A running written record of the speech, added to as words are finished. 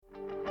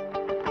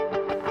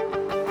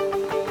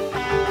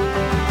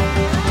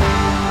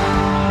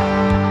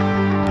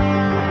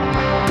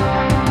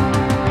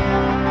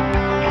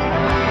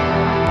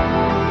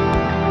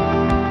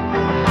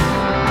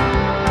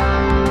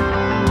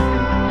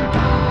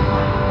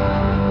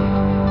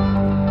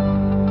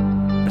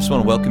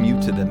want to welcome you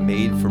to the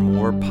Made for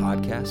More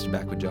podcast,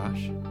 back with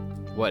Josh.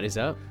 What is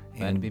up?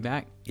 Glad to be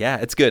back. Yeah,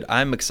 it's good.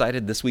 I'm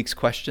excited. This week's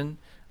question,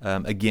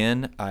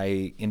 again,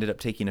 I ended up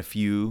taking a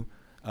few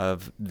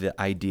of the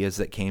ideas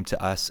that came to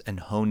us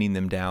and honing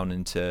them down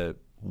into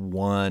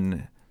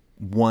one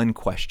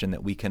question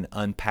that we can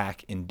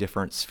unpack in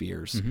different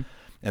spheres. Mm-hmm.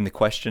 And the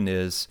question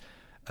is,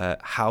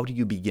 how do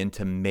you begin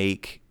to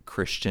make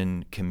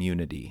Christian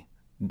community?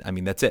 I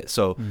mean, that's it.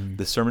 So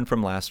the sermon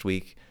from last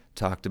week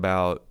talked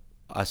about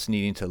us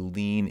needing to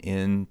lean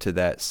into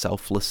that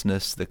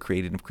selflessness, the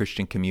creating of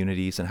Christian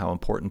communities, and how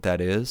important that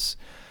is.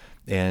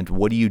 And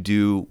what do you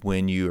do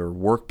when your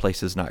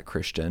workplace is not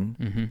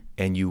Christian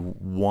and you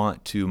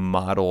want to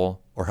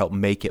model or help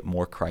make it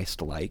more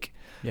Christ-like?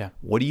 Yeah.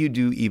 What do you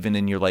do even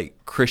in your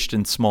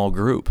Christian small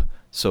group?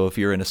 So if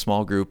you're in a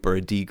small group or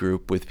a D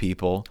group with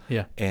people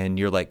and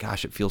you're like,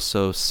 gosh, it feels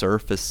so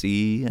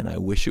surfacey and I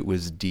wish it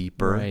was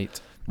deeper.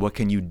 Right. What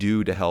can you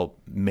do to help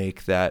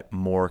make that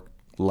more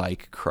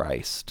like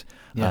Christ?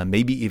 Yeah.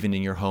 Maybe even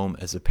in your home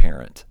as a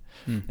parent.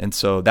 And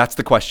so that's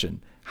the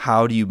question.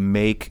 How do you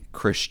make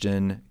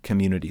Christian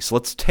community? So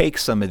let's take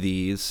some of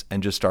these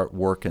and just start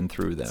working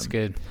through them. That's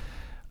good.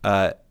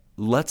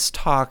 Let's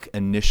talk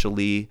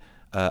initially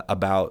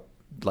about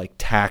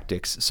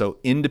tactics. So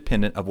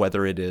independent of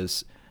whether it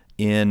is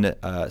in,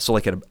 at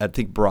I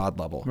think broad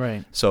level.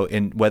 Right. So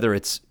in whether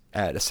it's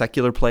at a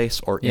secular place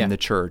or in the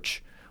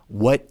church,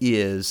 what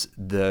is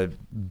the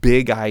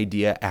big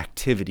idea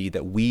activity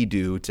that we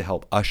do to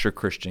help usher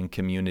Christian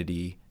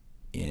community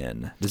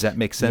in? Does that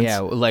make sense? Yeah,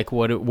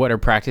 what are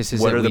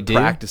practices what that are we the do?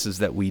 Practices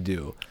that we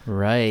do?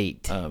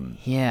 Right.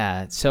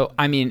 Yeah. So,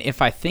 I mean,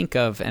 if I think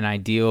of an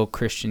ideal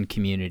Christian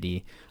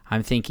community,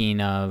 I'm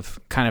thinking of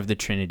kind of the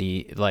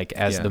Trinity,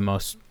 as the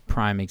most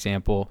prime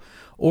example,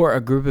 or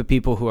a group of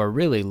people who are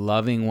really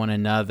loving one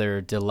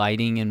another,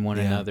 delighting in one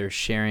another,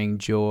 sharing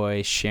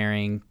joy,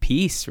 sharing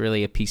peace,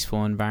 really a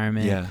peaceful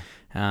environment,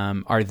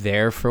 are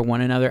there for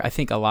one another. I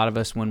think a lot of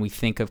us, when we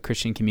think of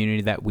Christian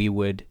community that we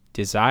would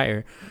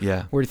desire,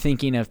 we're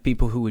thinking of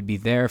people who would be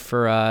there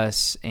for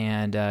us.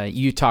 And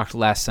you talked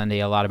last Sunday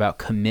a lot about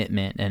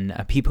commitment and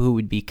people who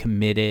would be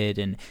committed.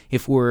 And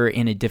if we're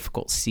in a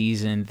difficult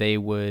season, they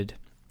would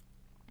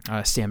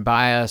stand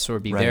by us or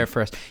be there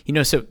for us.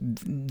 So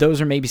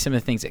those are maybe some of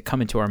the things that come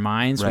into our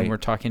minds when we're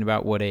talking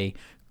about what a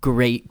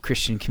great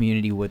Christian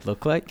community would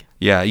look like.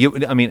 Yeah,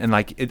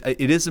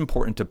 it is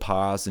important to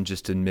pause and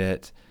just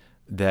admit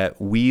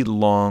that we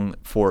long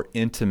for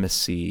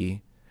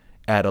intimacy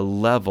at a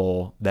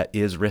level that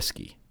is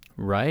risky.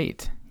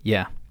 Right,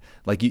 yeah.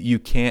 You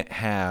can't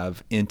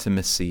have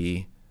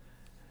intimacy,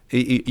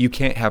 you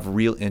can't have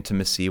real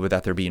intimacy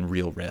without there being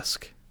real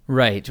risk.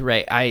 Right.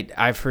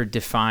 I've heard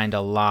defined a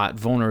lot.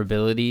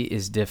 Vulnerability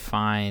is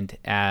defined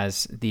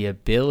as the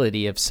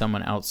ability of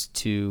someone else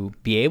to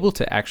be able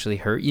to actually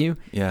hurt you.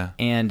 Yeah.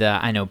 And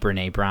I know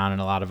Brene Brown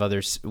and a lot of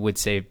others would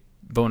say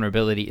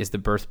vulnerability is the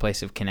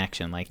birthplace of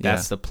connection.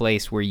 That's the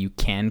place where you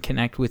can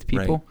connect with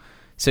people. Right.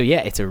 So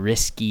it's a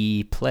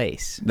risky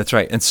place. That's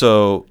right. And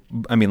so,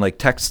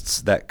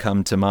 texts that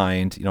come to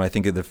mind, I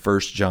think of the 1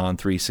 John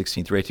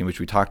 3:16-18, which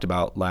we talked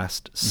about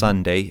last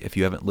Sunday. If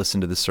you haven't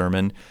listened to the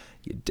sermon,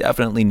 you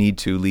definitely need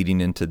to,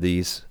 leading into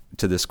this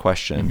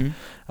question.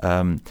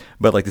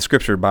 But the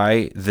scripture,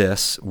 by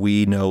this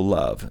we know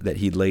love, that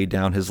he laid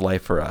down his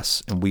life for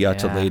us, and we ought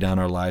to lay down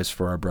our lives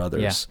for our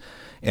brothers.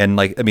 Yeah. And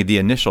the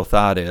initial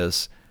thought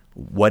is,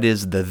 what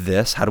is the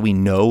this? How do we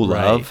know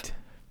love? Right.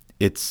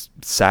 It's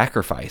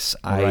sacrifice.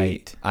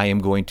 Right. I am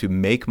going to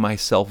make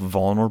myself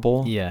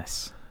vulnerable.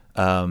 Yes.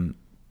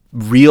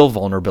 Real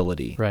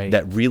vulnerability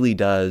that really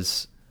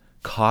does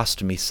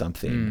cost me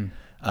something.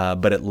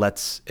 But it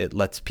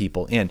lets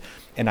people in,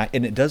 and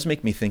it does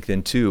make me think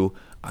then too.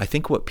 I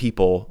think what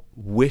people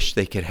wish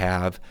they could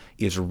have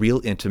is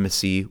real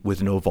intimacy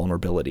with no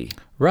vulnerability.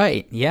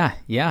 Right? Yeah.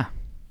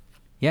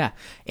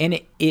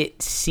 And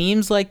it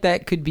seems like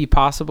that could be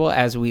possible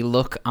as we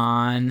look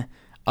on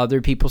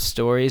other people's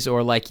stories,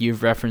 or like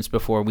you've referenced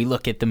before, we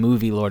look at the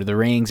movie Lord of the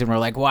Rings and we're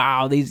like,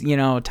 wow, these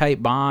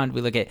tight bond.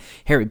 We look at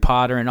Harry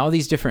Potter and all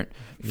these different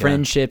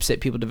friendships that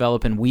people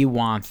develop, and we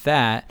want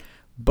that,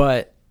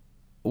 but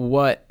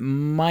what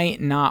might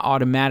not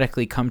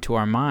automatically come to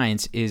our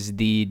minds is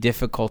the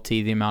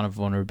difficulty, the amount of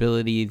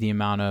vulnerability, the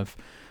amount of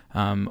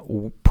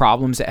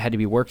problems that had to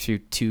be worked through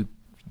to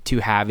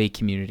have a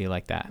community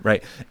like that.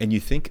 Right. And you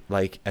think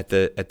at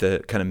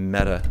the kind of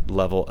meta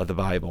level of the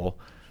Bible,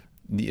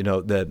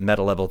 the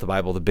meta level of the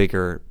Bible, the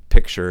bigger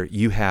picture,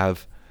 you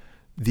have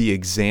the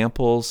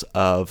examples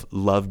of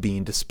love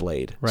being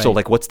displayed. Right. So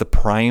what's the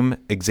prime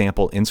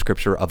example in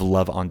Scripture of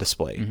love on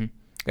display? Mm-hmm.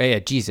 Yeah,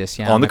 Jesus,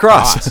 on the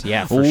cross.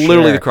 Yeah, for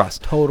literally sure. The cross.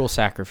 Total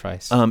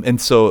sacrifice. And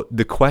so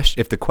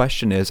if the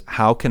question is,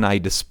 how can I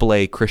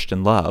display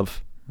Christian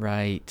love?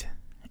 Right.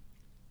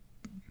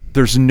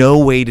 There's no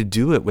way to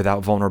do it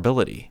without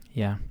vulnerability.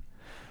 Yeah.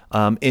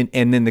 And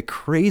then the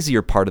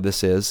crazier part of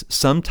this is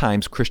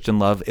sometimes Christian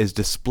love is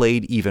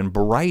displayed even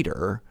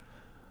brighter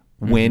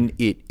when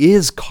it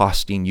is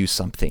costing you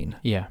something.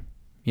 Yeah.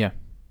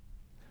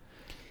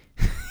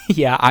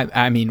 Yeah,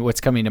 I mean,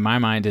 what's coming to my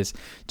mind is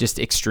just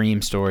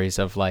extreme stories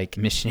of like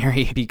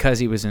missionary, because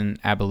he was an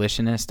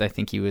abolitionist. I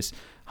think he was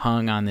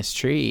hung on this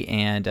tree,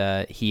 and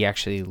he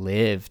actually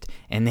lived,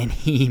 and then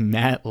he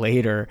met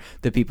later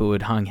the people who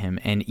had hung him,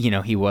 and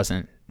he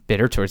wasn't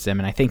bitter towards them,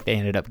 and I think they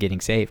ended up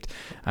getting saved.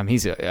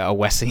 He's a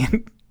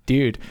Wesleyan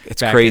dude.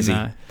 It's crazy.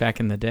 Back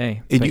in the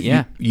day.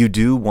 You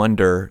do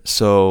wonder.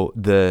 So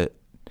the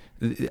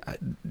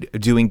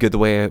doing good, the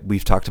way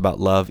we've talked about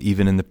love,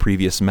 even in the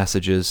previous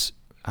messages,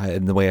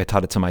 and the way I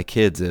taught it to my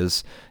kids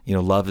is,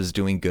 love is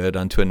doing good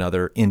unto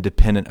another,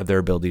 independent of their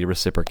ability to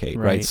reciprocate.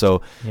 Right.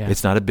 So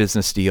it's not a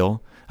business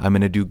deal. I'm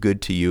going to do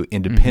good to you,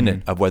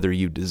 independent of whether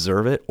you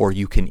deserve it or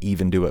you can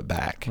even do it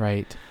back.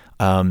 Right.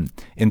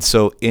 And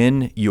so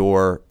in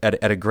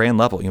at a grand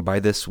level,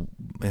 by this,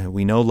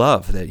 we know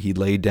love, that he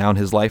laid down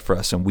his life for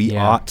us, and we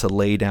ought to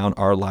lay down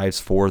our lives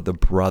for the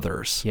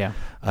brothers. Yeah.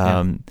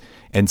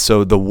 And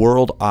so the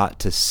world ought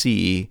to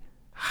see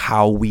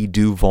how we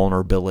do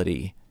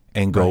vulnerability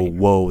and go,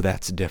 whoa,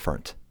 that's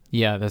different.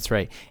 Yeah, that's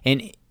right.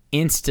 And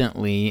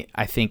instantly,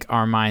 I think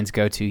our minds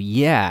go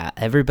to,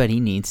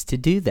 everybody needs to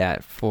do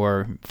that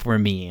for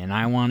me, and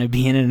I want to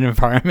be in an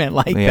environment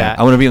like that.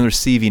 I want to be on the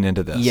receiving end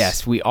of this.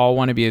 Yes, we all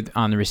want to be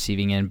on the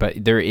receiving end,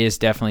 but there is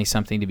definitely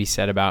something to be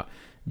said about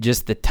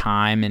just the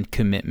time and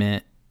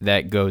commitment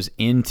that goes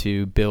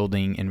into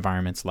building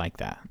environments like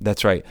that.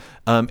 That's right.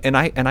 And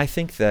I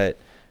think that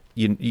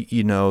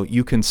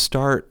you can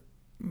start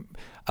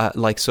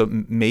so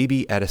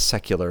maybe at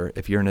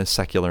if you're in a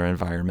secular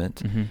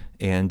environment,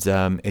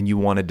 and you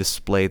want to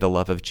display the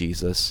love of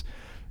Jesus,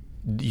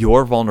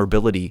 your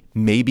vulnerability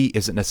maybe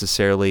isn't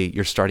necessarily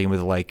you're starting with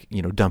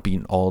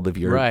dumping all of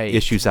your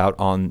issues out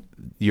on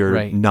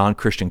your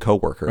non-Christian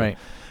coworker. Right.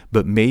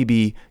 But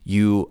maybe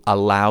you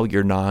allow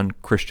your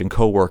non-Christian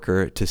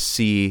coworker to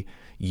see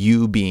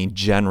you being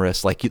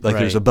generous, like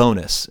there's a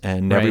bonus,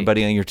 and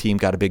everybody on your team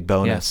got a big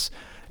bonus. Yeah.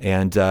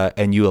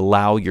 And you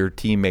allow your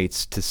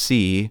teammates to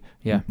see,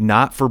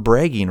 not for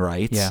bragging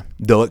rights,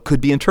 though it could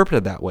be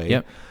interpreted that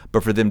way,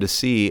 but for them to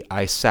see,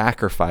 I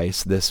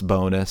sacrifice this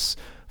bonus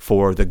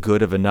for the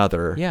good of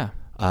another,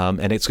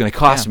 and it's going to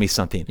cost me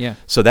something. Yeah.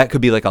 So that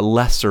could be like a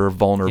lesser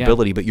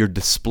vulnerability, but you're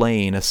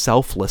displaying a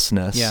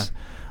selflessness,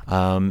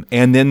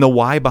 and then the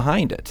why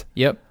behind it.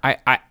 Yep.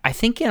 I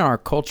think in our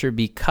culture,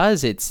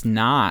 because it's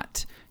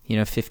not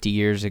 50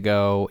 years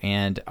ago,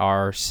 and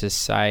our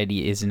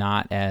society is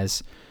not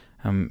as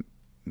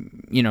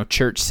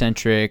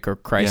church-centric or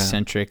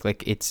Christ-centric.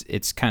 Like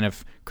it's kind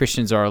of,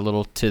 Christians are a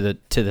little to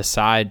the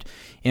side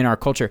in our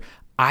culture.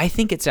 I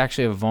think it's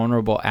actually a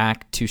vulnerable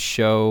act to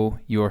show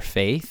your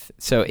faith.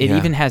 So it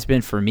even has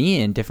been for me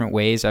in different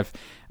ways. I've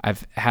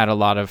had a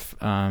lot of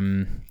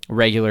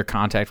regular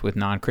contact with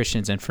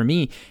non-Christians, and for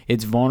me,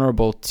 it's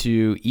vulnerable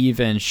to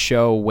even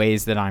show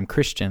ways that I'm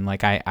Christian.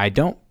 Like I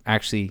don't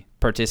actually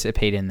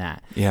participate in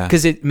that,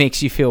 because it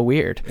makes you feel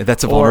weird.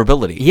 That's a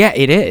vulnerability.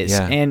 It is,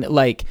 and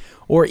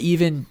or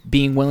even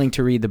being willing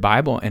to read the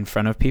Bible in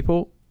front of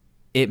people,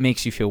 it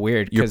makes you feel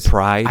weird. Your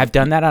pride. I've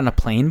done that on a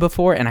plane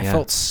before, and I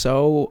felt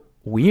so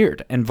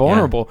weird and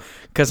vulnerable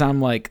because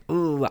I'm like,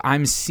 ooh,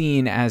 I'm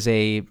seen as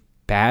a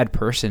bad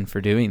person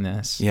for doing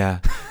this. Yeah.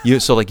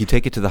 So you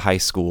take it to the high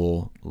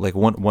school, like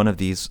one of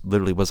these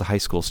literally was a high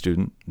school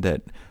student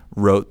that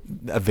wrote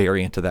a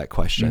variant of that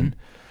question.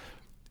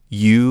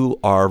 You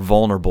are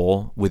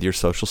vulnerable with your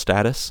social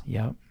status.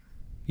 Yep.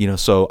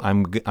 So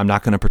I'm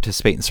not going to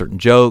participate in certain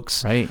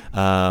jokes. Right.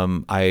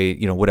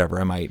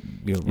 Whatever. I might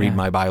read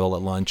my Bible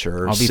at lunch,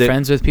 or I'll be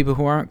friends with people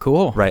who aren't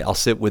cool. Right. I'll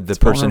sit with the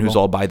person who's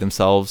all by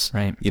themselves.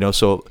 Right.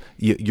 So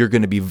you're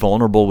going to be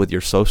vulnerable with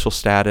your social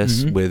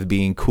status, with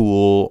being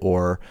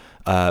cool,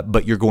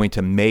 but you're going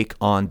to make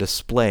on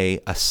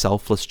display a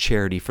selfless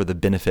charity for the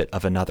benefit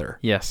of another.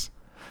 Yes.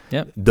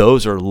 Yep.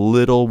 Those are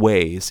little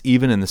ways,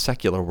 even in the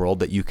secular world,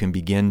 that you can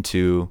begin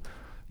to,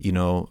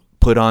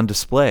 put on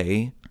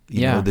display,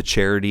 the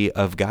charity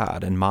of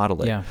God and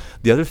model it. Yeah.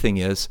 The other thing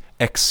is,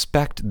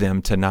 expect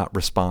them to not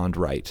respond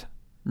right.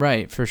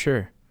 Right, for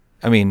sure.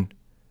 I mean,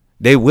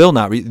 they will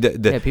not.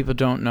 People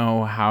don't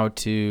know how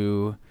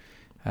to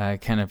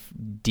kind of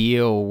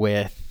deal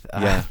with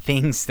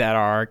things that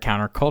are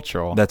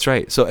countercultural. That's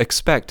right. So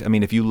expect,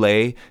 if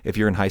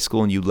you're in high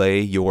school and you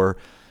lay your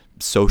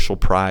social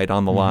pride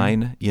on the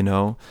line,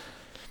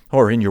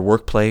 or in your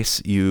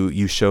workplace,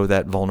 you show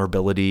that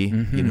vulnerability,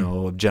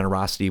 of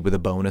generosity with a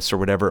bonus or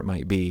whatever it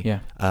might be. Yeah.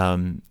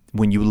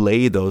 When you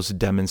lay those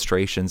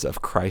demonstrations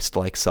of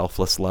Christ-like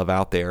selfless love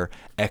out there,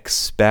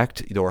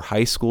 expect your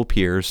high school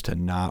peers to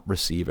not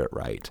receive it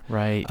right.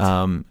 Right.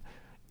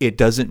 It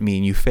doesn't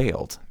mean you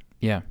failed.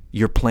 Yeah.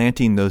 You're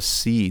planting those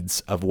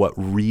seeds of what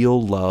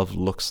real love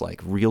looks like,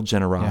 real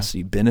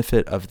generosity,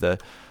 benefit of the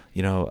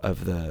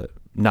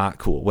not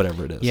cool,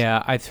 whatever it is.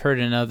 Yeah, I've heard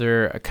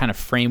another kind of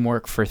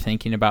framework for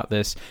thinking about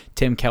this.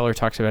 Tim Keller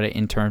talks about it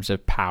in terms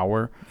of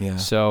power. Yeah.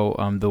 So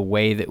the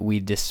way that we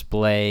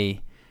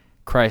display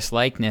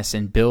Christ-likeness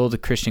and build a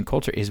Christian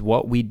culture is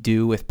what we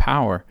do with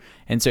power.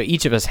 And so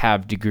each of us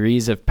have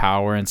degrees of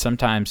power, and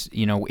sometimes,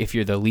 if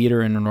you're the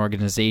leader in an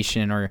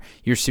organization or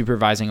you're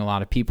supervising a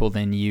lot of people,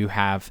 then you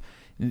have,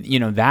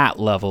 that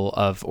level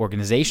of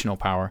organizational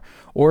power.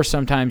 Or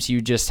sometimes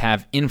you just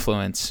have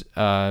influence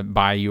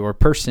by your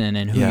person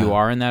and who you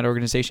are in that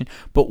organization.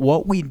 But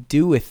what we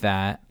do with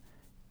that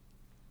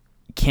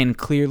can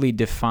clearly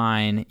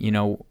define,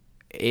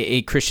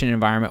 a Christian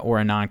environment or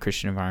a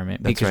non-Christian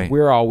environment, because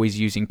we're always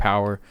using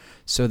power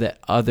so that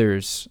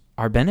others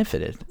are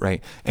benefited.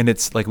 Right. And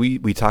it's like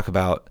we talk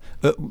about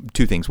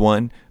two things.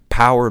 One,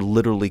 power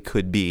literally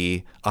could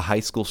be a high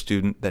school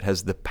student that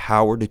has the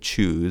power to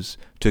choose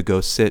to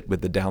go sit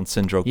with the Down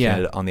syndrome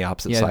candidate on the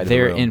opposite side of the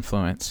room. Their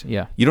influence.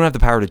 Yeah. You don't have the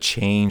power to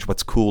change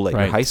what's cool at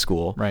your high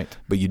school,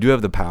 but you do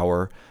have the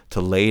power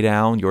to lay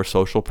down your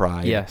social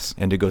pride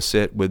and to go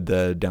sit with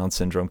the Down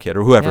syndrome kid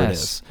or whoever it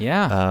is.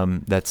 Yeah.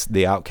 That's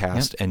the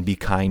outcast and be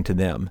kind to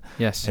them.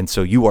 Yes. And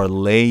so you are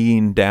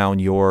laying down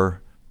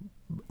your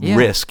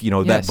risk,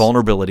 that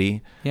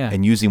vulnerability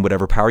and using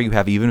whatever power you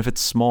have, even if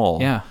it's small,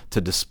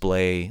 to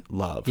display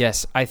love.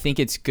 Yes. I think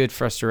it's good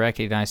for us to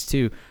recognize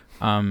too,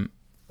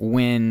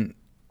 when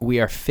we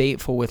are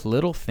faithful with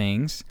little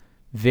things,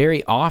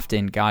 very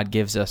often God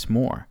gives us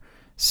more.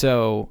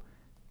 So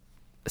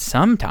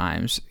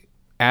sometimes,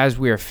 as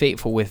we are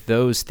faithful with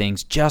those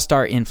things, just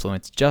our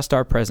influence, just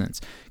our presence,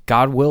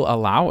 God will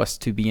allow us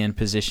to be in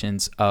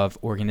positions of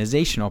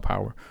organizational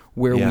power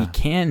where we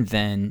can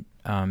then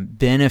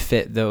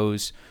benefit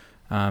those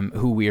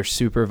who we are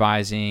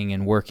supervising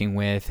and working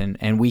with,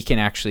 and we can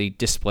actually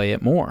display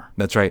it more.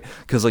 That's right.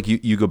 Because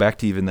you go back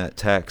to even that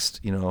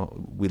text,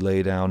 we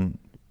lay down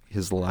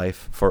his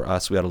life for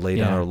us. We ought to lay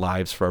down our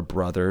lives for our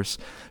brothers.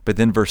 But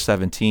then verse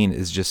 17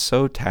 is just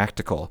so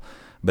tactical.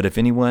 But if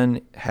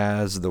anyone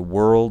has the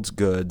world's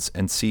goods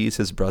and sees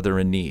his brother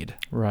in need.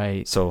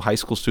 Right. So high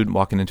school student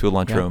walking into a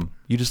lunchroom,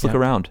 you just look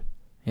around.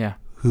 Yeah.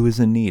 Who is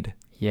in need?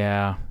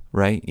 Yeah.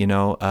 Right.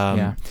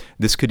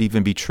 This could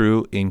even be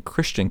true in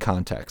Christian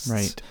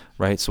contexts.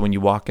 Right. So when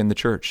you walk in the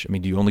church,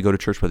 do you only go to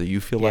church whether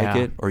you feel like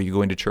it, or are you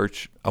going to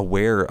church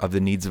aware of the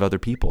needs of other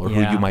people or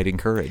who you might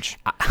encourage?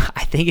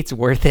 I think it's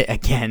worth it.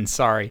 Again,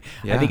 sorry.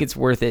 I think it's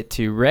worth it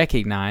to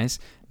recognize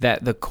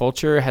that the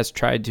culture has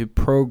tried to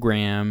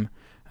program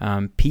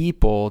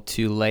people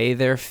to lay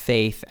their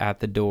faith at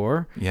the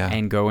door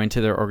and go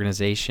into their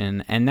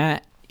organization. And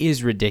that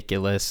is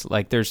ridiculous.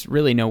 Like, there's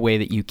really no way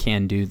that you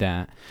can do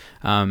that.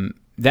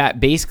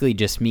 That basically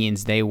just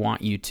means they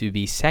want you to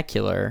be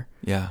secular,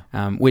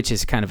 which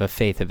is kind of a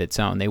faith of its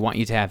own. They want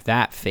you to have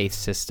that faith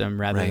system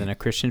rather than a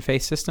Christian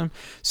faith system.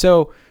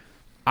 So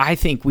I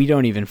think we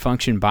don't even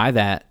function by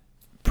that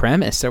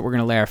premise that we're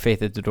going to lay our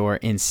faith at the door.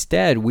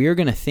 Instead, we're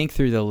going to think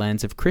through the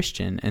lens of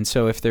Christian. And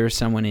so if there's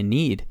someone in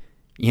need,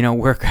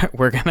 we're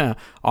going to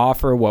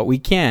offer what we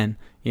can,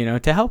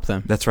 to help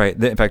them. That's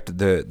right. In fact,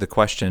 the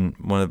question,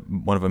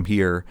 one of them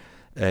here,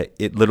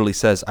 it literally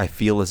says, I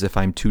feel as if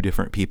I'm two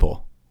different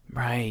people.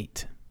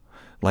 Right.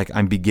 Like,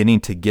 I'm beginning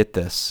to get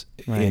this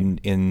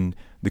in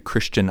the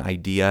Christian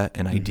idea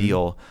and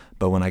ideal,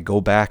 but when I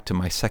go back to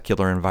my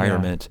secular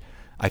environment,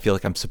 I feel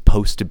like I'm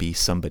supposed to be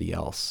somebody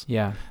else.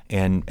 Yeah.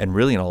 And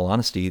really, in all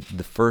honesty,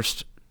 the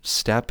first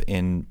step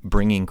in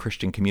bringing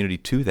Christian community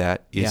to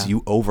that is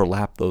you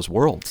overlap those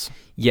worlds.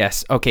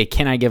 Yes. Okay.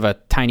 Can I give a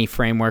tiny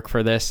framework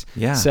for this?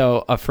 Yeah.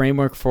 So a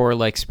framework for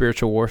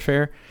spiritual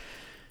warfare.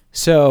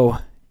 So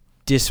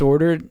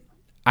disordered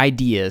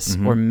ideas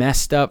or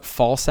messed up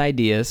false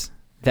ideas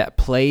that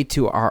play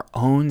to our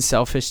own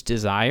selfish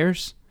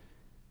desires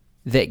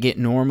that get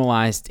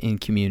normalized in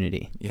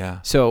community. Yeah.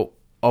 So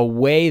a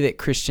way that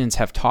Christians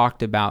have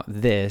talked about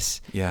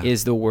this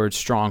is the word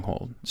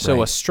stronghold.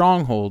 So a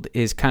stronghold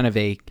is kind of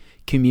a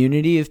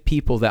community of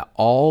people that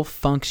all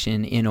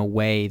function in a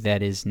way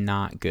that is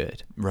not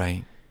good.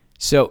 Right.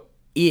 So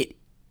it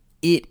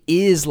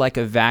is like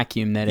a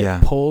vacuum that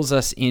it pulls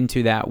us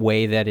into that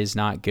way that is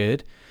not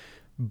good.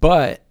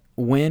 But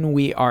when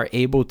we are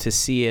able to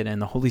see it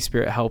and the Holy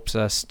Spirit helps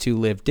us to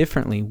live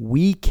differently,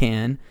 we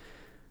can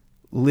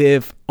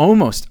live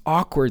almost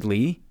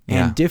awkwardly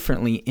and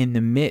differently in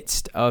the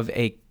midst of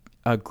a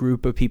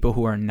group of people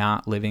who are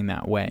not living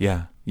that way.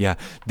 Yeah, yeah.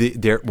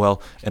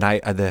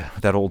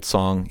 That old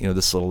song,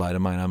 this little light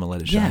of mine, I'm gonna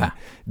let it shine.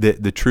 Yeah.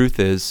 The truth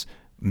is,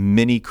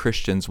 many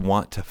Christians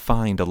want to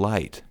find a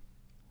light.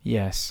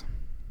 Yes.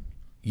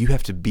 You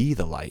have to be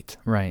the light.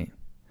 Right.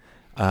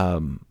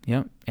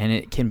 Yep. And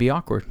it can be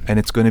awkward. And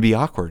it's going to be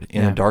awkward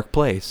in a dark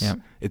place. Yep.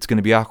 It's going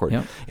to be awkward.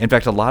 Yep. In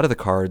fact, a lot of the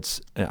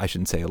cards, I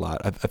shouldn't say a lot,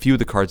 a few of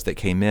the cards that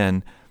came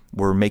in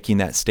were making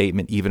that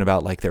statement even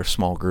about their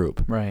small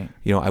group. Right.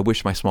 I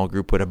wish my small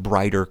group would a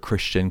brighter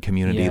Christian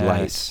community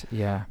light.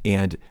 Yeah.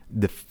 And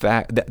the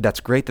fact that's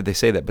great that they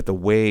say that, but the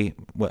way,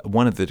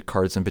 one of the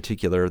cards in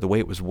particular, the way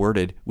it was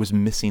worded was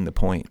missing the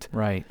point.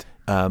 Right.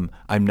 I'm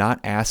not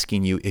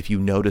asking you if you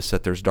notice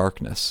that there's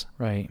darkness.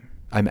 Right.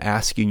 I'm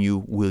asking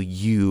you, will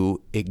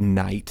you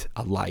ignite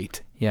a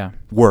light? Yeah.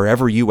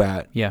 Wherever you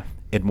at. Yeah.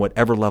 in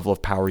whatever level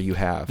of power you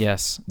have.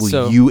 Yes.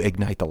 Will you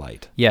ignite the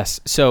light? Yes.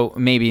 So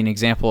maybe an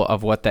example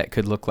of what that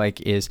could look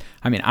like is,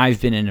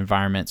 I've been in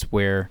environments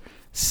where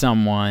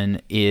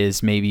someone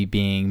is maybe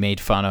being made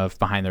fun of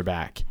behind their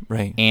back.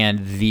 Right.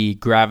 And the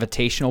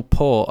gravitational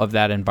pull of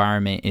that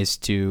environment is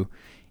to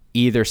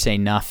either say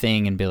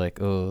nothing and be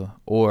like, oh,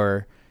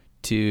 or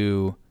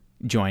to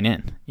join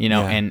in,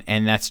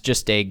 and that's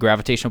just a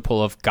gravitational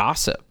pull of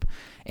gossip.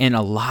 And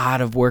a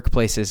lot of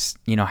workplaces,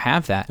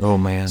 have that. Oh,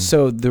 man.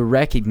 So the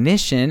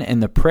recognition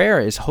and the prayer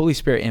is, Holy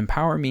Spirit,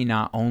 empower me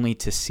not only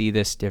to see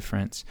this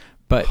difference,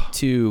 but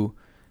to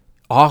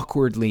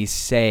awkwardly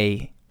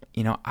say,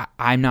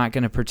 I'm not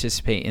going to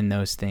participate in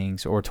those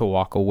things, or to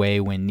walk away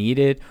when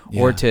needed,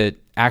 or to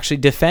actually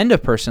defend a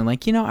person.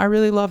 Like, I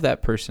really love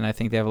that person. I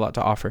think they have a lot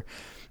to offer.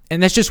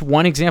 And that's just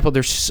one example.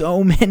 There's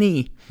so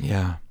many.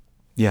 Yeah.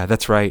 Yeah,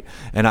 that's right.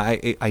 And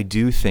I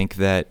do think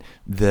that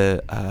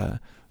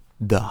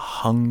the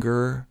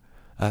hunger,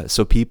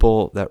 so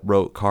people that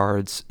wrote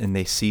cards and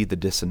they see the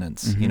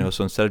dissonance,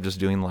 so instead of just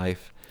doing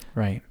life,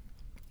 right,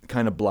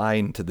 kind of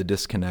blind to the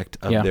disconnect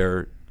of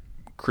their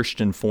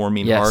Christian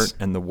forming heart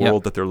and the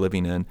world that they're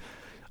living in,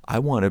 I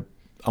want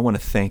to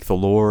thank the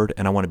Lord,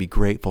 and I want to be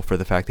grateful for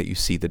the fact that you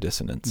see the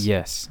dissonance.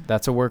 Yes,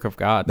 that's a work of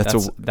God.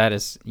 That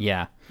is.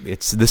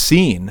 It's the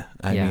scene.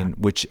 I mean,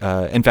 which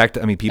in fact,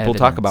 people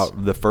talk about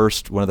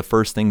one of the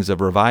first things of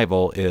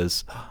revival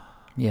is,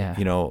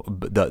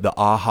 the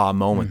aha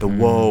moment, the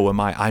whoa,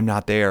 I'm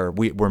not there.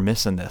 We're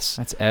missing this.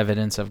 That's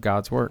evidence of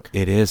God's work.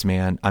 It is,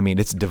 man.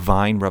 It's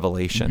divine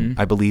revelation.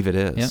 I believe it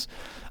is.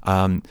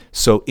 Yep.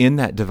 So in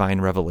that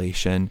divine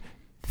revelation,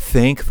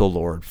 thank the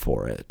Lord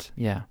for it.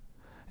 Yeah.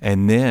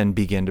 And then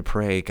begin to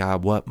pray,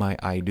 God, what might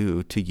I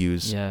do to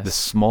use the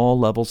small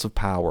levels of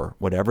power,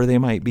 whatever they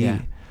might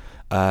be,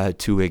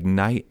 to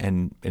ignite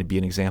and be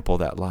an example of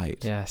that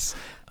light. Yes.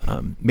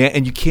 Man,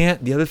 and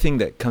the other thing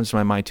that comes to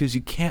my mind too is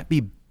you can't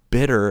be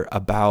bitter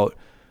about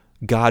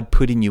God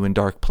putting you in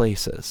dark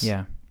places.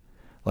 Yeah.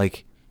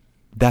 Like,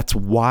 that's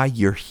why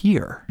you're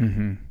here.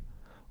 Mm-hmm.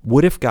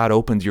 What if God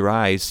opens your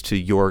eyes to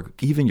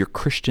even your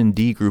Christian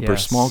D group or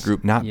small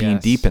group not being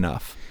deep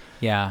enough?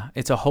 Yeah,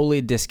 it's a holy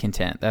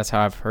discontent. That's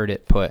how I've heard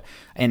it put.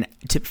 And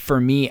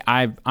for me,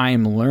 I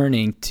am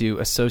learning to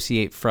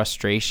associate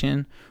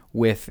frustration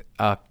with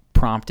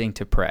prompting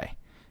to pray,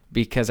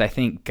 because I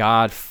think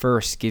God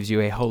first gives you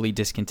a holy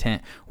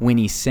discontent when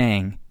he's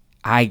saying,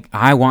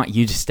 I want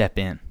you to step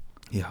in.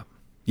 Yeah.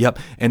 Yep.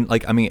 And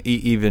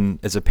even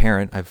as a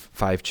parent, I have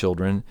 5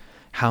 children.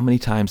 How many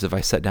times have I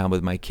sat down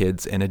with my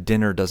kids and a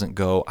dinner doesn't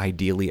go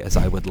ideally as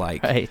I would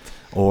like, right,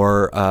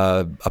 or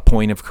a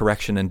point of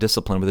correction and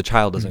discipline with a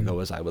child doesn't go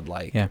as I would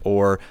like,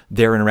 or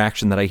their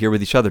interaction that I hear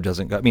with each other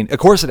doesn't go. Of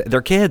course,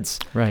 they're kids.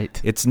 Right.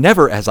 It's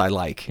never as I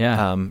like,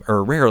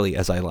 or rarely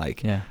as I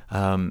like. Yeah.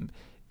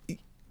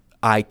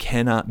 I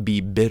cannot be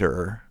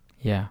bitter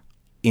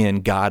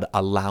in God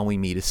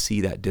allowing me to see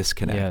that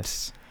disconnect.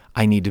 Yes.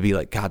 I need to be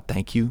like, God,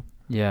 thank you.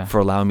 For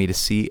allowing me to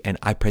see, and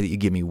I pray that you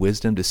give me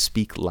wisdom to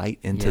speak light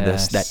into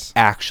this that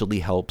actually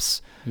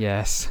helps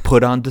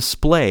put on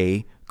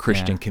display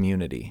Christian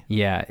community.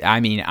 Yeah,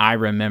 I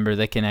remember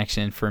the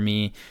connection for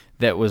me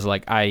that was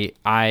like,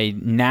 I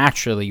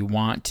naturally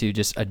want to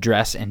just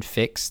address and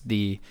fix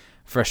the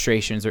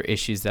frustrations or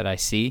issues that I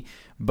see,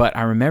 but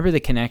I remember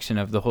the connection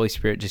of the Holy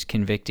Spirit just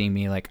convicting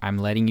me, like, I'm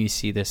letting you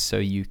see this so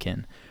you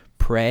can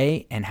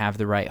pray and have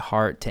the right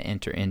heart to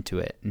enter into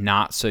it,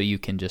 not so you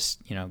can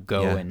just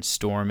go and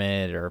storm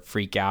it or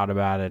freak out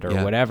about it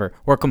or whatever,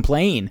 or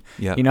complain.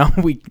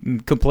 We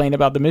complain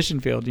about the mission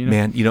field.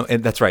 Man,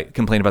 and that's right.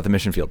 Complain about the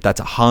mission field. That's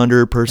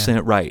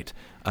 100% right.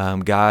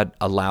 God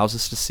allows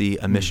us to see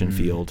a mission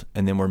field,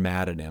 and then we're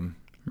mad at him,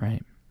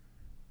 right,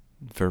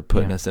 for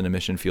putting us in a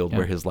mission field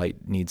where his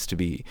light needs to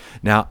be.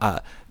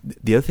 Now,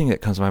 the other thing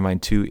that comes to my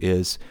mind too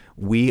is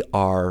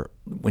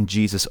when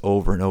Jesus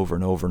over and over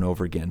and over and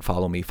over again,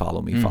 follow me,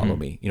 follow me, follow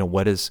me.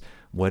 What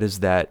is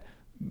that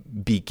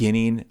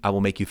beginning? I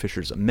will make you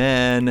fishers of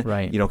men.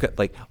 Right.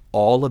 Like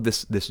all of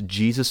this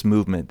Jesus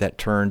movement that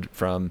turned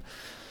from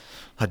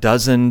a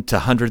dozen to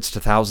hundreds to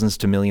thousands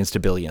to millions to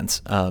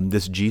billions.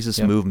 This Jesus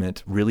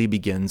movement really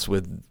begins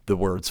with the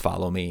words,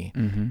 follow me.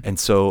 And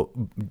so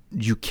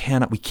we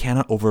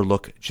cannot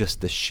overlook just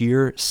the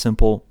sheer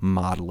simple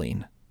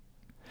modeling.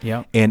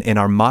 Yeah. And in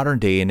our modern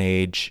day and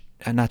age,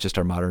 and not just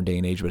our modern day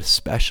and age, but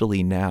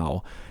especially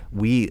now,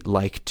 we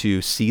like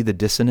to see the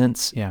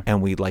dissonance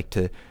and we like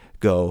to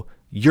go,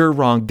 you're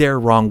wrong, they're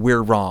wrong,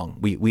 we're wrong.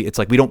 It's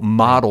like we don't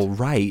model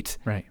right.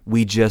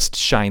 We just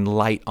shine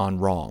light on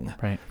wrong.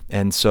 Right.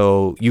 And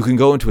so you can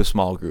go into a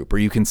small group, or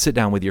you can sit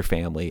down with your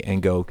family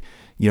and go,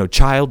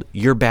 child,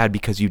 you're bad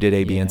because you did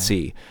A, B, and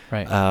C.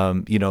 Right.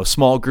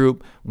 Small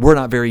group, we're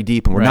not very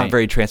deep and we're not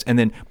very and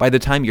then by the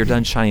time you're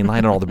done shining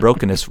light on all the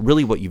brokenness,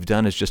 really what you've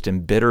done is just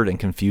embittered and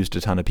confused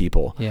a ton of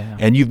people. Yeah.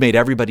 And you've made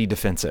everybody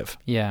defensive.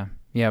 Yeah.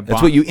 Yeah,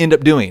 that's what you end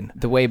up doing.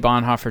 The way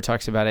Bonhoeffer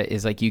talks about it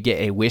is like you get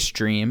a wish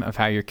dream of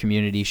how your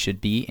community should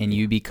be, and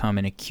you become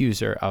an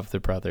accuser of the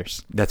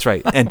brothers. That's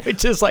right. And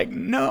which is like,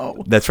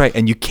 no. That's right.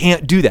 And you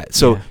can't do that.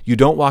 So you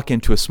don't walk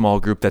into a small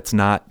group that's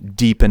not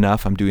deep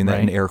enough. I'm doing that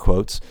in air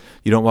quotes.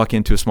 You don't walk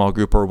into a small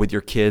group or with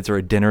your kids or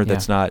a dinner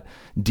that's not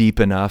deep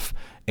enough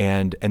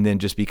and then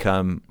just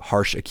become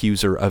harsh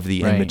accuser of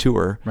the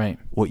immature. Right.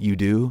 What you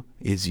do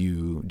is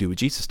you do what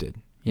Jesus did.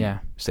 Yeah.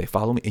 Say,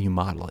 follow me, and you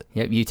model it.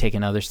 Yep. You take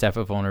another step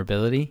of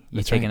vulnerability.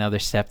 You take another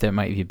step that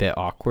might be a bit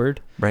awkward.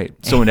 Right.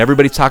 So when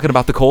everybody's talking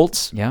about the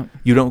Colts, yeah,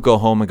 you don't go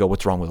home and go,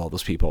 what's wrong with all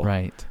those people?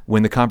 Right.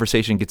 When the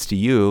conversation gets to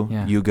you,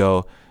 you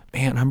go,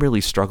 man, I'm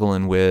really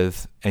struggling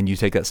with, and you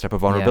take that step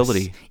of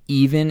vulnerability. Yes.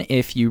 Even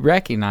if you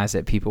recognize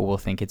that people will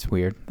think it's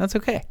weird, that's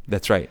okay.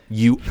 That's right.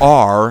 You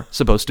are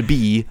supposed to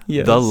be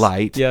the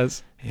light.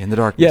 Yes. In the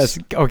darkness.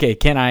 Yes. Okay.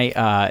 Can I?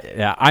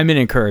 I'm an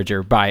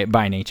encourager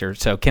by nature.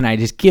 So can I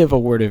just give a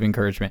word of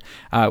encouragement?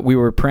 We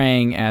were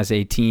praying as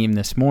a team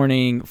this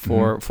morning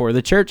for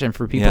the church and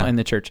for people in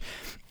the church,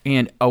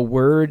 and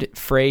a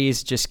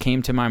phrase just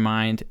came to my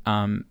mind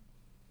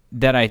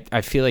that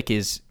I feel like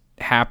is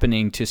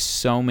happening to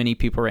so many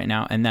people right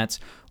now, and that's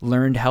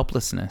learned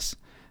helplessness.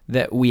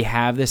 That we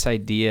have this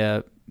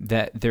idea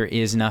that there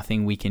is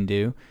nothing we can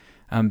do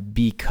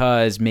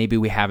because maybe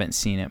we haven't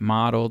seen it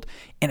modeled,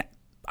 and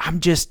I'm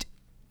just,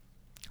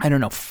 I don't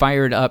know,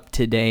 fired up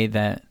today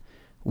that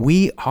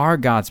we are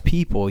God's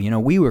people. You know,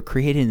 we were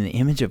created in the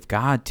image of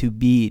God to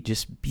be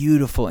just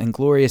beautiful and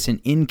glorious and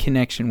in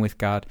connection with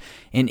God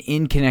and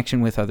in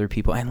connection with other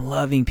people and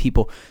loving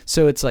people.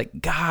 So it's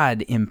like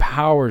God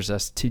empowers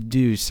us to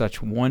do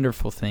such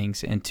wonderful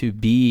things and to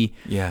be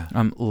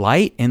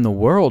light in the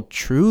world,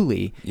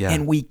 truly. Yeah.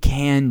 And we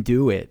can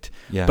do it.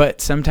 Yeah.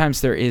 But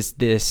sometimes there is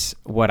this,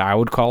 what I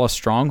would call a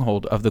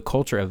stronghold of the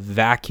culture, a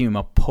vacuum,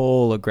 a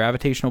pull, a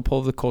gravitational pull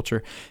of the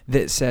culture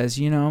that says,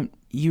 you know,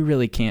 you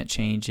really can't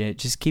change it.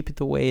 Just keep it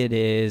the way it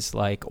is,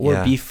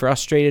 or be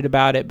frustrated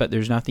about it, but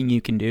there's nothing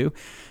you can do.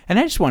 And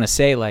I just want to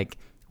say,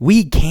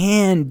 we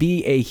can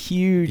be a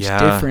huge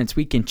difference.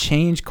 We can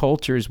change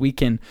cultures. We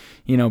can,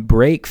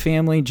 break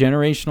family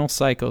generational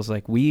cycles.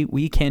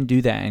 We can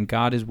do that, and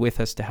God is with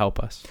us to help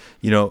us.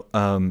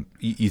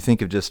 You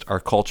think of just our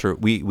culture.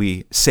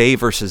 We say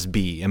versus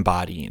be,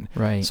 embodying.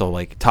 Right.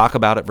 So talk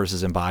about it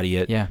versus embody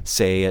it. Yeah.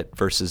 Say it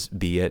versus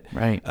be it.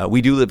 Right.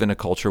 We do live in a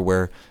culture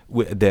where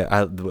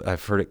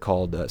I've heard it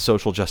called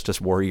social justice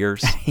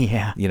warriors.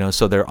 Yeah.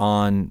 So they're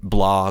on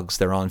blogs,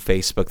 they're on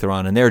Facebook,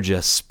 and they're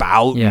just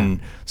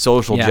spouting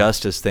social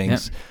justice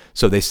things. Yep.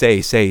 So they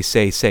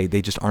say.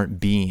 They just aren't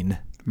being.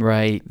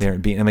 Right. They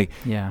aren't being. I mean,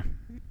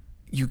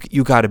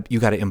 you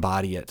gotta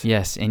embody it.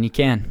 Yes, and you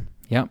can.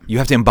 Yep. You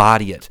have to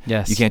embody it.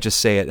 Yes. You can't just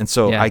say it. And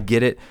so I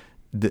get it.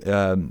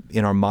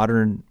 In our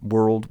modern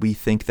world, we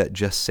think that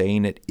just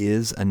saying it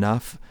is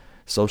enough.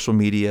 Social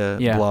media,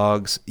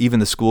 blogs, even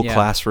the school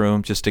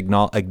classroom, just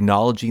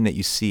acknowledging that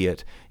you see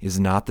it is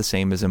not the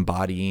same as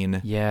embodying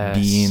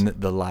being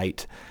the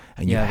light.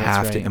 And you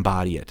have to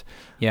embody it.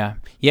 Yeah.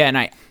 Yeah, and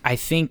I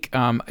think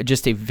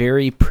just a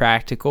very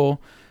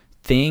practical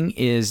thing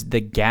is the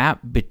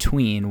gap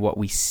between what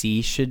we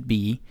see should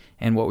be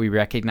and what we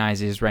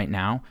recognize is right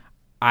now.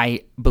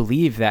 I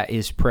believe that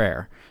is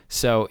prayer.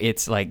 So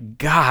it's like,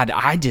 God,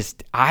 I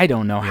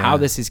don't know how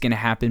this is going to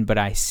happen, but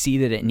I see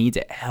that it needs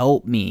it.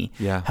 Help me.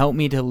 Yeah. Help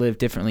me to live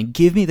differently.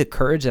 Give me the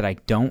courage that I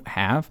don't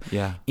have.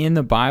 Yeah. In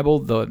the Bible,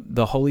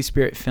 the Holy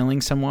Spirit filling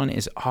someone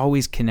is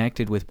always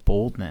connected with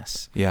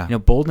boldness. Yeah.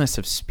 Boldness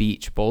of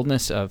speech,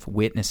 boldness of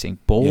witnessing,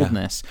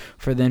 boldness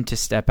for them to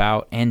step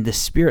out. And the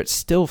Spirit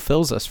still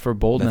fills us for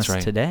boldness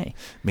today.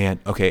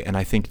 Man, okay. And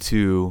I think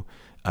too,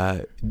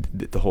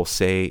 the whole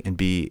say and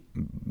be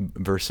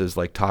versus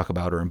talk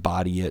about or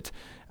embody it.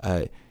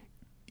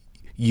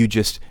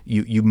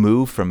 You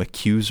move from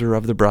accuser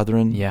of the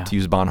brethren, to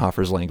use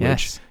Bonhoeffer's language.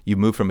 Yes. You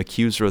move from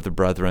accuser of the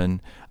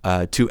brethren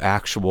to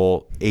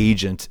actual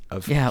agent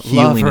of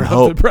healing and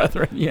hope of the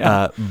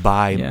brethren.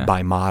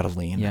 By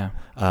modeling. Yeah.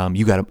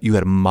 You got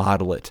to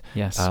model it.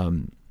 Yes.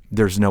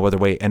 There's no other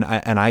way. And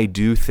I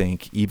do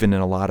think even in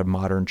a lot of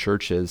modern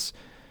churches,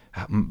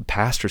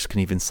 pastors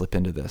can even slip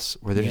into this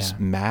where they're just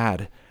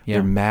mad. Yeah.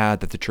 They're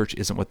mad that the church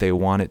isn't what they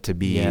want it to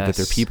be, that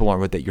their people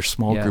aren't, that your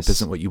small group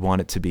isn't what you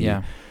want it to be.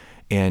 Yeah.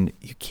 And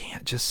you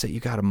can't just say, I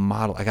got to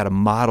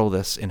model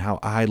this in how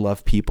I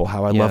love people,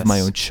 how I love my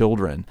own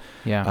children.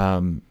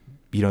 Yeah.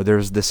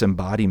 There's this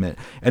embodiment.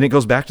 And it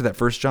goes back to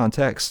that 1 John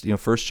text, 1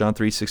 John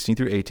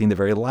 3:16-18, the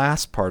very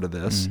last part of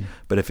this.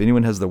 But if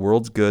anyone has the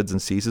world's goods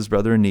and sees his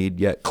brother in need,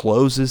 yet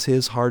closes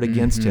his heart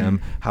against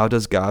him, how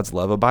does God's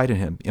love abide in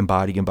him?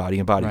 Embody.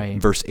 Right.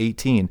 Verse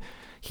 18,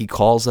 he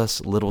calls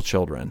us little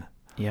children.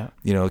 Yeah.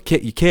 You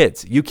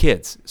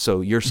kids.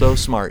 So you're so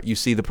smart. You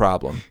see the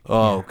problem.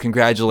 Oh,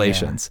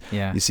 congratulations.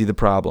 Yeah. You see the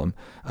problem.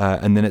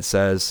 And then it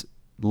says,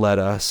 let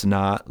us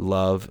not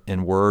love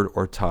in word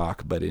or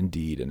talk, but in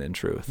deed and in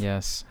truth.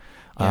 Yes.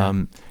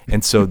 And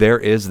so there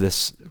is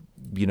this,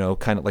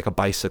 kind of like a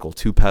bicycle,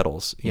 two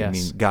pedals. Yes. I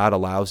mean, God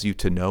allows you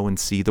to know and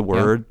see the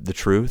word, the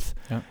truth,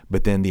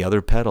 but then the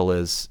other pedal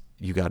is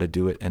you got to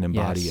do it and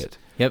embody it.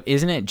 Yep.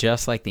 Isn't it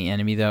just like the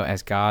enemy, though,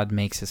 as God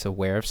makes us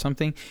aware of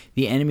something,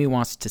 the enemy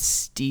wants to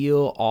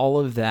steal all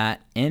of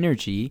that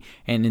energy,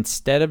 and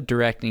instead of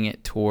directing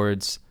it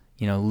towards,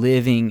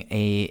 living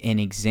an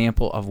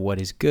example of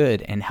what is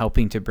good and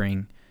helping to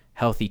bring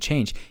healthy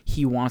change,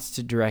 he wants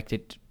to direct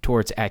it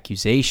towards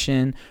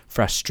accusation,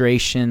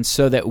 frustration,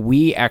 so that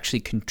we actually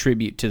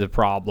contribute to the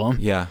problem.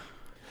 Yeah.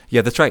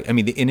 Yeah, that's right. I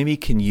mean, the enemy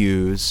can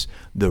use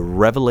the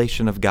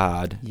revelation of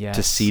God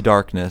to see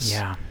darkness,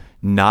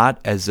 not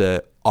as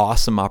a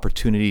awesome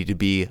opportunity to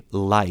be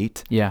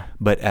light,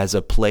 but as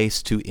a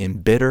place to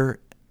embitter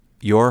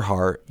your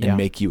heart and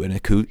make you an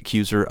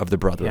accuser of the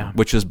brethren,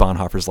 which is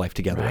Bonhoeffer's Life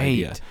Together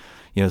idea.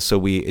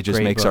 So it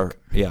just makes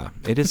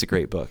it is a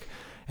great book.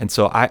 And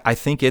so I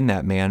think in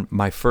that, man,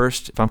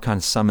 if I'm kind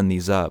of summing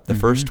these up, the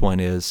first one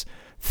is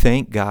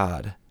thank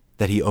God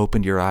that he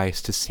opened your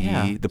eyes to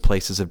see the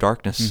places of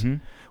darkness,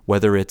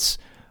 whether it's,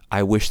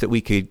 I wish that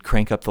we could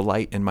crank up the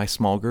light in my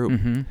small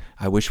group.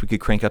 I wish we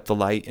could crank up the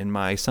light in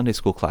my Sunday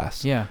school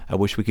class. I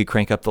wish we could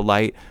crank up the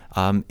light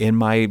in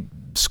my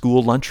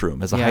school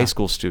lunchroom as a high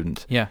school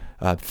student.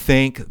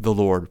 Thank the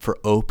Lord for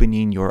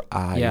opening your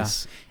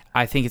eyes.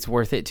 I think it's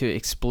worth it to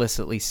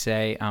explicitly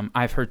say,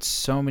 I've heard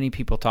so many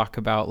people talk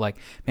about like,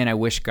 man, I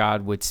wish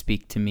God would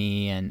speak to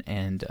me,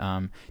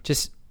 and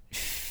just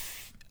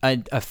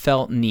a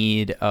felt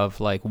need of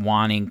like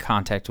wanting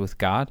contact with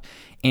God.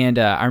 And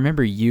I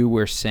remember you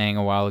were saying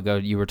a while ago,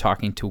 you were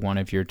talking to one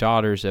of your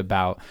daughters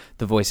about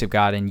the voice of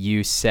God, and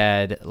you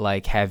said,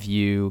 like, have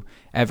you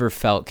ever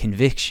felt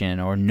conviction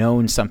or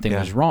known something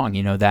was wrong?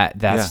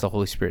 That's the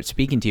Holy Spirit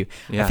speaking to you.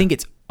 I think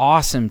it's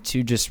awesome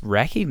to just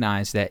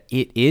recognize that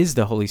it is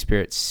the Holy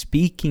Spirit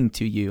speaking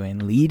to you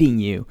and leading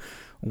you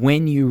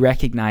when you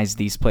recognize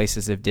these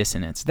places of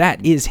dissonance.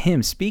 That is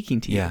him speaking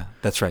to you. Yeah,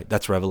 that's right.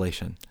 That's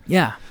revelation.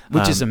 Yeah,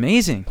 which is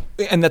amazing.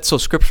 And that's so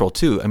scriptural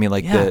too. I mean,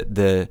 like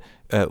the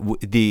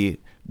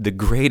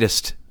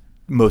greatest,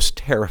 most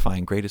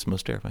terrifying,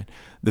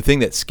 the thing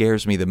that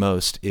scares me the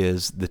most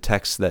is the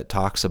text that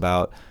talks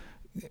about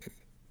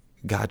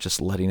God just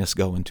letting us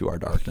go into our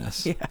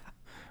darkness.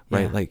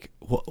 Right? Yeah. Like,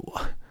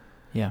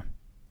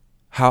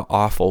 how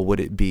awful would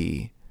it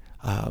be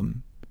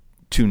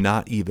to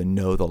not even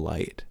know the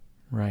light?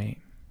 Right.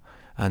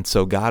 And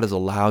so God has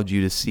allowed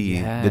you to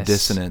see the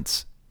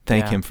dissonance.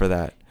 Thank him for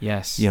that.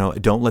 Yes.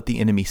 Don't let the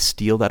enemy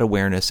steal that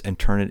awareness and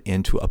turn it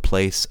into a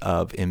place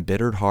of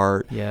embittered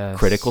heart,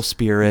 critical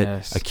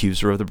spirit,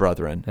 accuser of the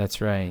brethren. That's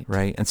right.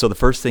 Right. And so the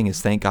first thing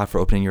is thank God for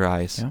opening your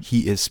eyes. Yep.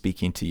 He is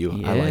speaking to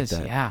you. I like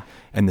that. Yeah.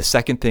 And the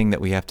second thing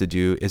that we have to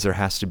do is there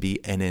has to be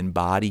an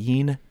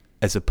embodying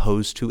as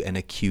opposed to an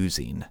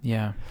accusing.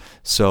 Yeah.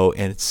 So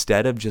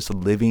instead of just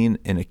living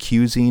and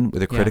accusing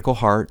with a critical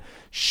heart,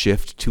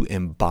 shift to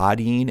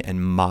embodying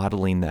and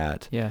modeling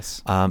that.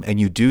 Yes. And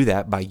you do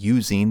that by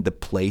using the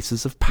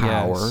places of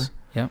power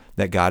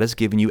that God has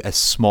given you, as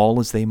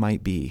small as they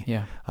might be.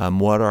 Yeah.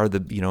 What are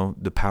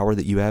the power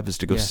that you have is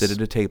to go sit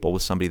at a table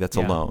with somebody that's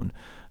alone.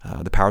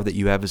 The power that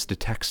you have is to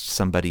text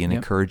somebody an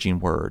encouraging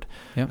word.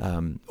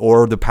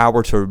 Or the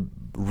power to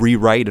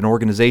rewrite an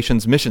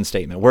organization's mission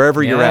statement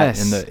wherever you're at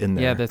in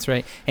there. Yeah, that's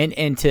right.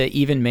 And to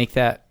even make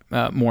that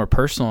more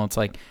personal, it's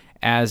like,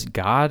 as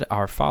God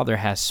our Father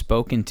has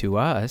spoken to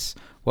us,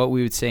 what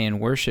we would say in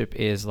worship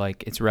is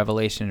like, it's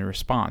revelation and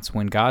response.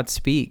 When God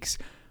speaks,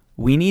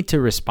 we need to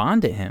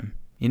respond to him.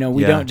 We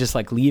don't just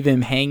like leave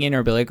him hanging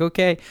or be like,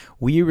 okay.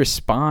 We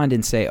respond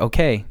and say,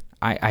 okay,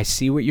 I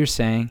see what you're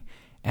saying,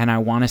 and I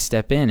want to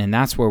step in. And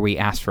that's where we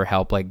ask for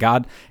help. Like,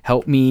 God,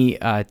 help me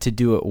to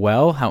do it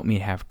well. Help me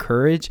to have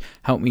courage.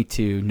 Help me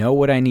to know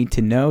what I need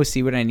to know,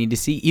 see what I need to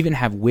see, even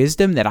have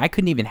wisdom that I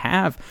couldn't even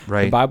have.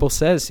 Right. The Bible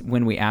says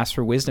when we ask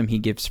for wisdom, he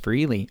gives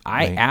freely.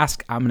 I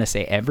ask, I'm going to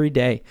say every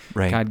day,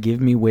 God,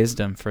 give me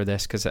wisdom for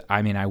this, because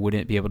I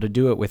wouldn't be able to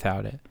do it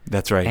without it.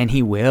 That's right. And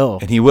he will.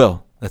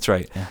 That's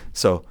right. Yeah.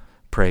 So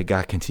pray,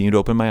 God, continue to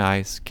open my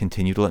eyes.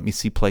 Continue to let me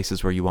see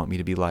places where you want me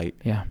to be light.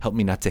 Yeah. Help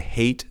me not to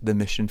hate the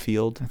mission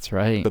field. That's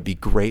right. But be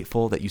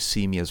grateful that you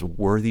see me as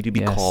worthy to be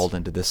called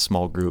into this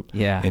small group,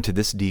 into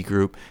this D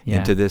group,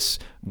 into this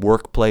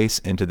workplace,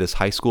 into this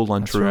high school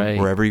lunchroom,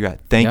 wherever you're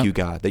at. Thank you,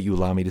 God, that you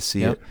allow me to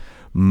see it.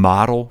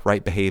 Model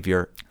right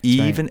behavior,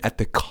 even at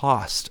the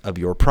cost of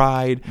your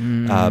pride,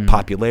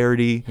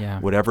 popularity,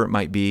 whatever it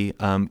might be,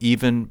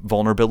 even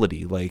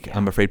vulnerability. Like,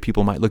 I'm afraid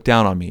people might look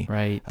down on me.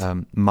 Right.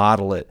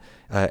 Model it.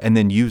 And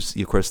then use,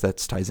 of course, that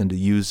ties into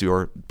use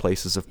your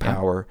places of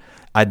power.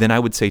 Then I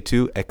would say,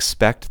 too,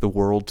 expect the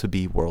world to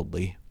be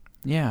worldly.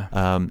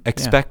 Yeah.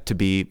 Expect to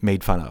be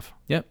made fun of.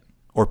 Yep.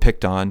 Or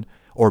picked on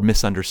or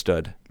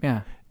misunderstood.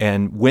 Yeah.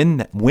 And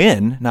when,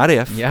 not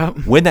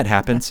if, when that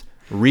happens,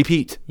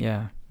 repeat.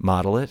 Yeah.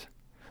 Model it.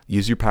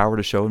 Use your power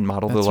to show and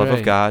model the love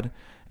of God,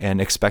 and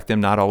expect them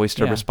not always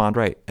to respond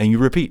right. And you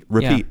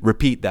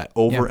repeat that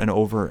over and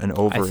over and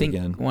over again.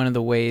 I think one of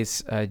the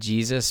ways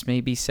Jesus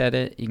maybe said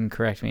it, you can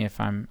correct me if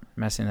I'm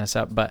messing this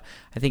up, but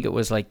I think it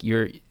was like,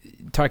 you're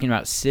talking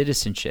about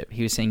citizenship.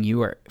 He was saying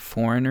you are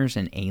foreigners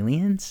and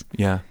aliens.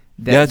 Yeah.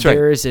 That's right.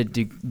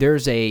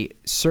 There's a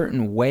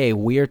certain way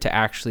we are to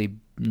actually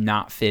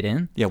not fit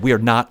in. Yeah, we are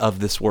not of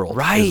this world.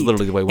 Right. Is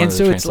literally the way one and of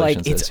so the it's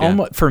translations like, it's is,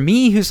 almost, for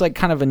me, who's like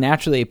kind of a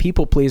naturally a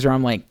people pleaser,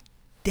 I'm like,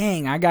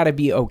 dang, I got to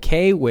be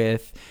okay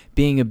with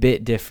being a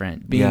bit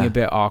different, being a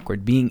bit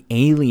awkward, being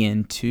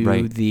alien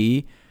to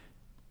the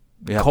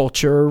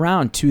culture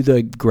around, to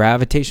the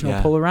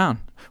gravitational pull around.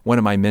 One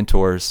of my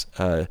mentors,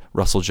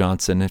 Russell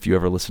Johnson, if you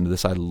ever listen to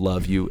this, I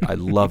love you. I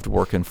loved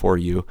working for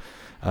you.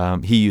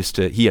 He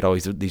had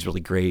always these really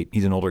great,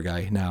 he's an older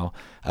guy now,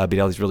 but he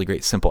had all these really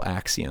great simple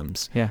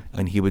axioms. Yeah.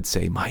 And he would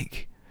say,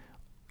 Mike,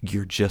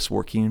 you're just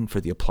working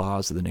for the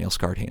applause of the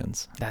nail-scarred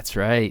hands. That's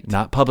right.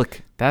 Not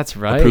public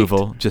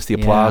approval, just the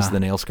applause of the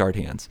nail-scarred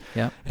hands.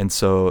 Yeah. And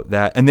so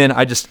and then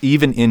I just,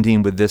 even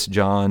ending with this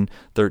John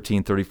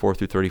 13, 34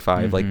 through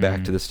 35, like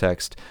back to this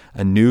text,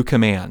 a new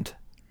command.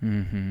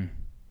 Mm-hmm.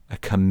 A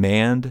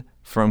command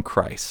from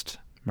Christ.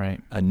 Right.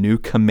 A new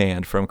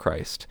command from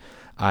Christ.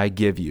 I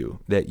give you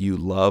that you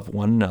love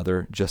one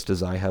another just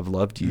as I have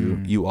loved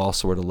you. You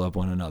also are to love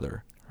one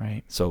another.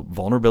 Right. So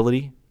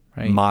vulnerability,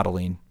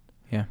 modeling.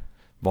 Yeah.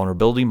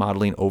 Vulnerability,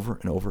 modeling over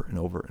and over and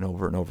over and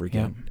over and over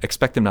again. Yep.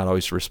 Expect them not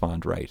always to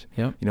respond right.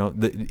 Yep. You know,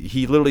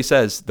 he literally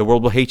says the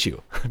world will hate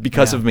you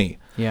because of me.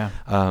 Yeah.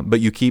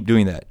 But you keep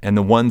doing that. And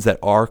the ones that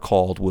are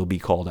called will be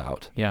called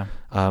out. Yeah.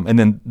 And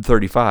then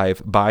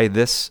 35, by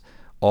this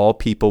all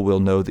people will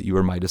know that you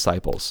are my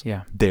disciples.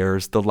 Yeah.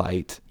 There's the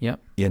light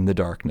in the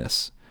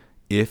darkness.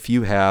 If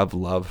you have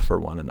love for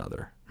one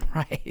another.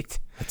 Right.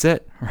 That's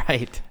it.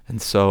 Right. And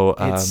so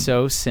it's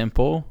so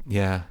simple.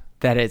 Yeah.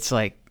 That it's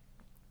like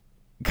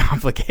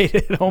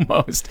complicated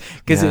almost,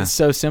 because it's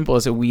so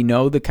simple. So we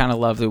know the kind of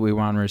love that we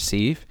want to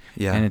receive.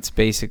 Yeah. And it's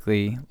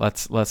basically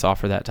let's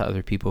offer that to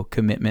other people.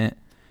 Commitment.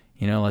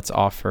 You know, let's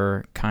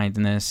offer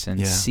kindness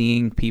and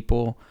seeing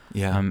people,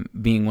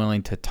 being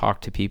willing to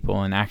talk to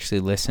people and actually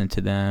listen to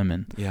them.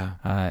 And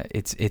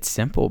it's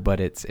simple, but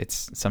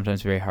it's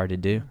sometimes very hard to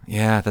do.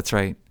 Yeah, that's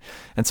right.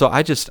 And so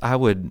I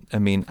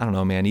don't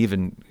know, man,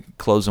 even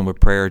closing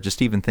with prayer,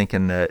 just even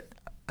thinking that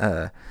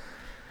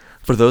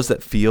for those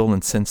that feel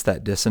and sense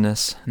that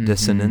dissonance,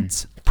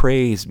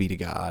 praise be to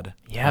God.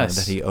 Yes.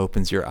 That he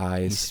opens your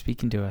eyes. He's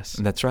speaking to us.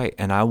 That's right.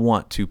 And I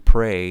want to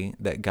pray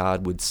that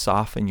God would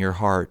soften your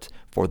heart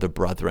for the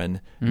brethren,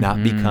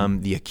 not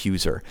become the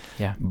accuser.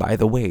 Yeah. By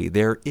the way,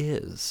 there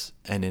is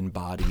an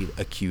embodied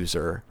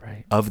accuser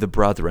of the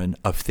brethren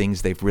of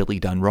things they've really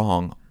done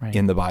wrong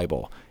in the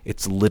Bible.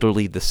 It's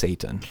literally the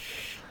Satan.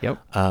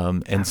 Yep.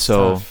 And that's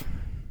so tough.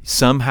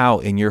 Somehow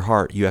in your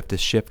heart, you have to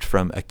shift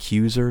from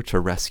accuser to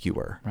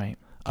rescuer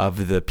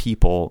of the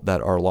people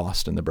that are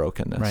lost in the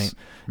brokenness. Right.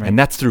 And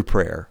that's through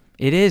prayer.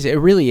 It is. It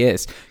really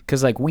is.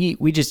 Because like we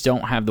just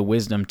don't have the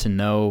wisdom to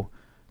know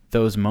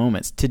those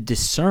moments, to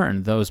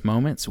discern those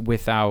moments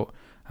without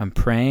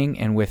praying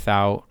and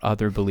without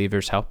other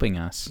believers helping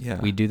us. Yeah.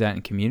 We do that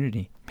in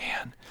community.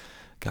 Man,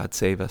 God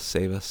save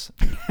us.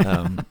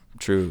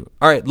 True.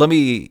 All right,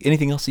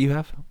 anything else that you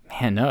have?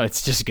 Man, no,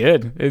 it's just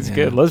good. It's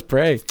good. Let's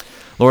pray.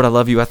 Lord, I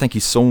love you. I thank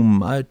you so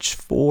much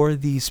for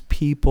these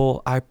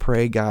people. I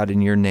pray, God,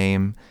 in your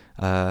name,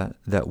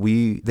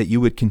 that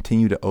you would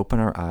continue to open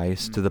our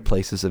eyes to the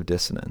places of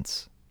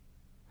dissonance.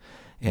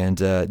 And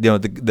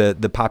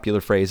the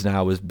popular phrase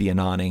now is be a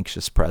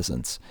non-anxious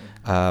presence.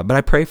 But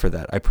I pray for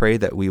that. I pray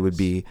that we would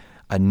be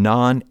a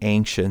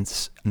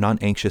non-anxious,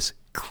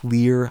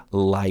 clear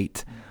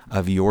light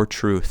of your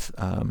truth.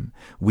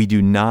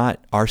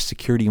 Our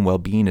security and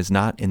well-being is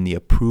not in the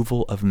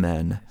approval of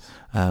men,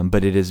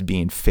 but it is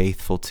being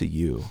faithful to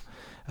you.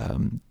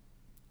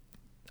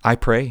 I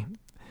pray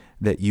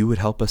that you would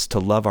help us to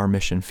love our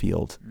mission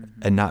field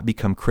and not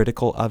become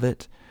critical of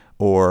it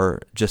or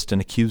just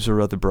an accuser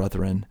of the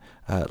brethren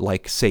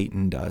like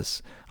Satan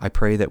does. I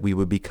pray that we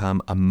would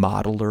become a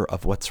modeler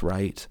of what's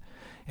right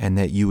and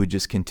that you would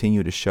just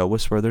continue to show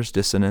us where there's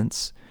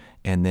dissonance,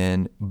 and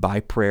then by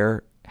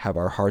prayer have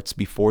our hearts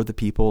before the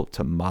people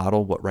to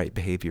model what right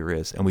behavior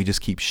is. And we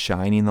just keep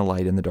shining the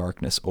light in the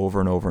darkness over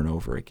and over and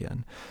over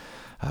again.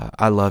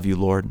 I love you,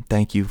 Lord.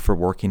 Thank you for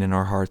working in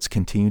our hearts.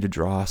 Continue to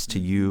draw us to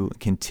you.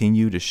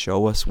 Continue to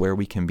show us where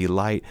we can be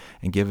light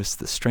and give us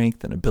the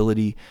strength and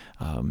ability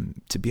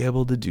to be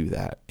able to do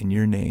that. In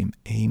your name,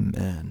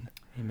 amen.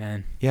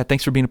 Amen. Yeah,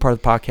 thanks for being a part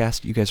of the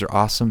podcast. You guys are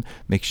awesome.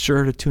 Make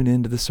sure to tune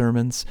into the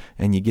sermons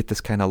and you get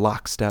this kind of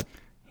lockstep.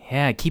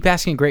 Yeah, keep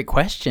asking great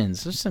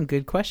questions. There's some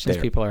good questions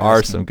people are asking. There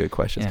are some good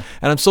questions. Yeah.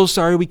 And I'm so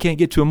sorry we can't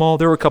get to them all.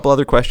 There were a couple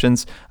other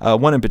questions,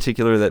 one in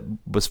particular that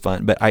was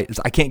fun, but I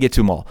can't get to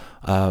them all.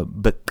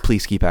 But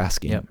please keep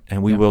asking,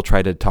 and we will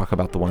try to talk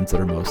about the ones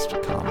that are most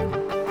common.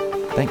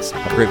 Thanks.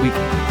 Have a great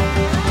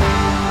week.